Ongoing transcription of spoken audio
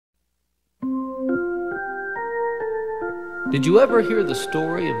Did you ever hear the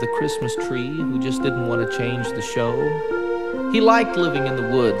story of the Christmas tree who just didn't want to change the show? He liked living in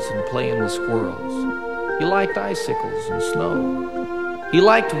the woods and playing with squirrels. He liked icicles and snow. He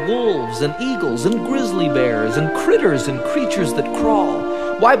liked wolves and eagles and grizzly bears and critters and creatures that crawl.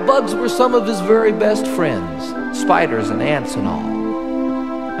 Why, bugs were some of his very best friends, spiders and ants and all.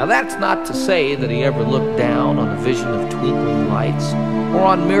 Now that's not to say that he ever looked down on a vision of twinkling lights, or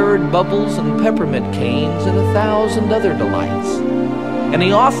on mirrored bubbles and peppermint canes and 1,000 other delights. And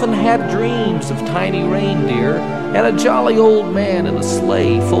he often had dreams of tiny reindeer and a jolly old man in a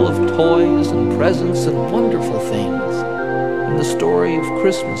sleigh full of toys and presents and wonderful things, and the story of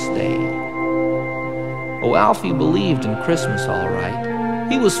Christmas Day. Oh, Alfie believed in Christmas all right.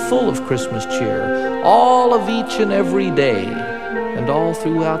 He was full of Christmas cheer, all of each and every day, and all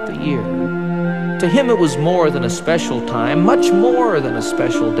throughout the year. To him it was more than a special time, much more than a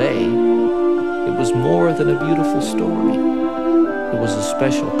special day. It was more than a beautiful story. It was a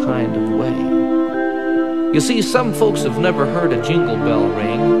special kind of way. You see, some folks have never heard a jingle bell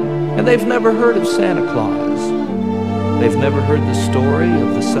ring, and they've never heard of Santa Claus. They've never heard the story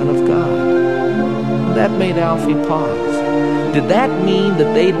of the Son of God. And that made Alfie pause. Did that mean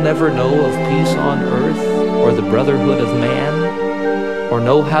that they'd never know of peace on earth, or the brotherhood of man, or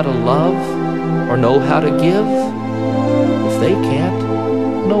know how to love, or know how to give? If they can't,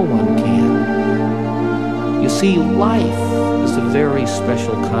 no one can. You see, life is a very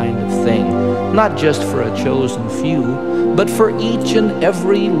special kind of thing, not just for a chosen few, but for each and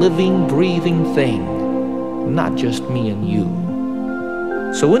every living, breathing thing, not just me and you.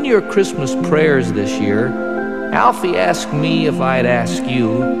 So in your Christmas prayers this year, Alfie asked me if I'd ask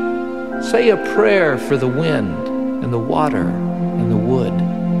you, say a prayer for the wind and the water and the wood,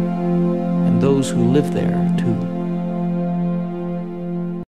 and those who live there too.